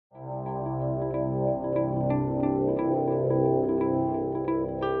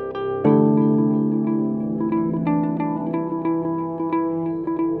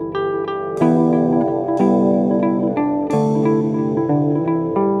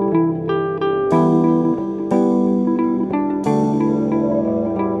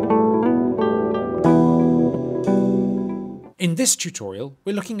this tutorial,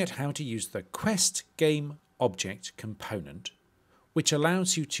 we're looking at how to use the Quest Game Object component, which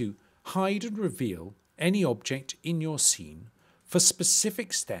allows you to hide and reveal any object in your scene for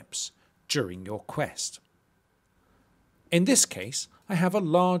specific steps during your quest. In this case, I have a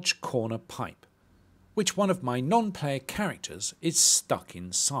large corner pipe, which one of my non-player characters is stuck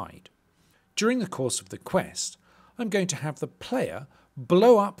inside. During the course of the quest, I'm going to have the player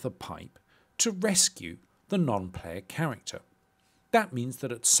blow up the pipe to rescue the non-player character. That means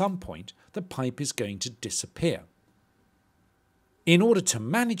that at some point the pipe is going to disappear. In order to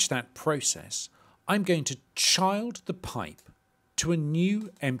manage that process, I'm going to child the pipe to a new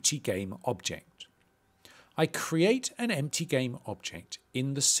empty game object. I create an empty game object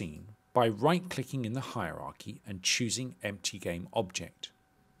in the scene by right-clicking in the hierarchy and choosing Empty Game Object.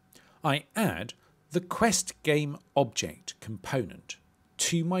 I add the Quest Game Object component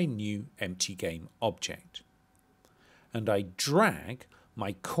to my new Empty Game Object, and I drag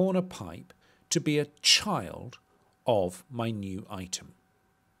my corner pipe to be a child of my new item.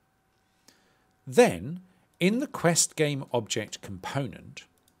 Then, in the Quest Game Object component,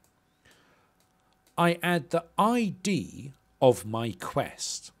 I add the ID of my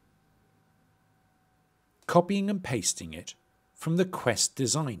quest, copying and pasting it from the Quest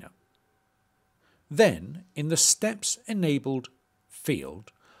Designer. Then, in the Steps Enabled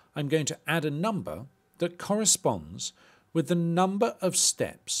field, I'm going to add a number that corresponds with the number of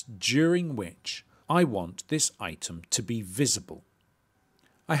steps during which I want this item to be visible.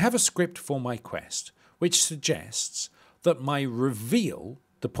 I have a script for my quest which suggests that my reveal,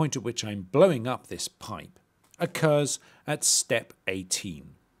 the point at which I'm blowing up this pipe, occurs at step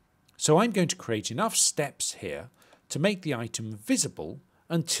 18. So I'm going to create enough steps here to make the item visible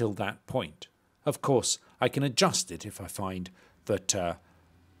until that point. Of course, I can adjust it if I find that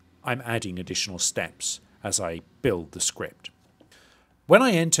I'm adding additional steps as I build the script. When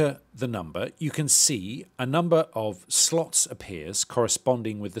I enter the number, you can see a number of slots appears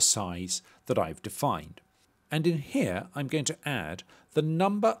corresponding with the size that I've defined. And in here, I'm going to add the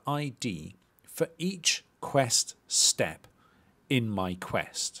number ID for each quest step in my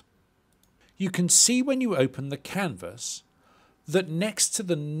quest. You can see when you open the canvas that next to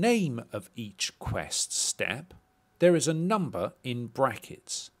the name of each quest step, there is a number in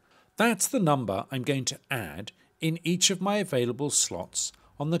brackets. That's the number I'm going to add in each of my available slots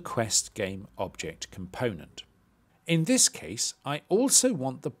on the Quest Game Object component. In this case, I also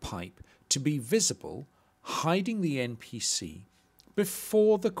want the pipe to be visible, hiding the NPC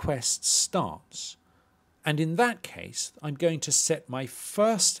before the quest starts. And in that case, I'm going to set my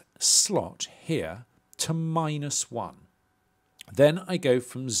first slot here to -1. Then I go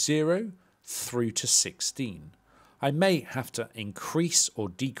from 0 through to 16. I may have to increase or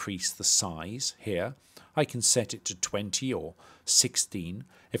decrease the size here. I can set it to 20 or 16.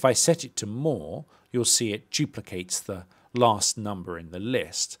 If I set it to more, you'll see it duplicates the last number in the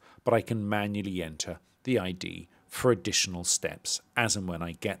list, but I can manually enter the ID for additional steps as and when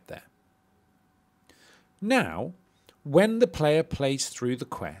I get there. Now, when the player plays through the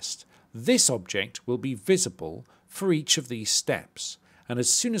quest, this object will be visible for each of these steps, and as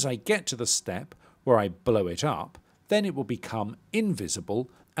soon as I get to the step where I blow it up, then it will become invisible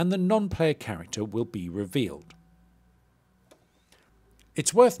and the non-player character will be revealed.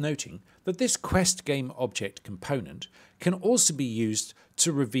 It's worth noting that this Quest Game Object component can also be used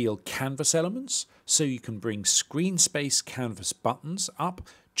to reveal canvas elements, so you can bring screen space canvas buttons up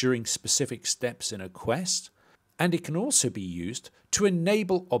during specific steps in a quest, and it can also be used to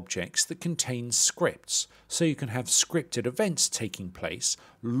enable objects that contain scripts, so you can have scripted events taking place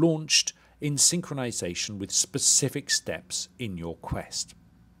launched in synchronization with specific steps in your quest.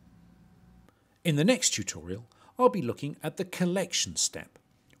 In the next tutorial, I'll be looking at the collection step,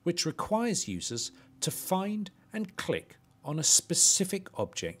 which requires users to find and click on a specific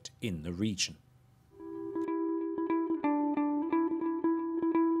object in the region.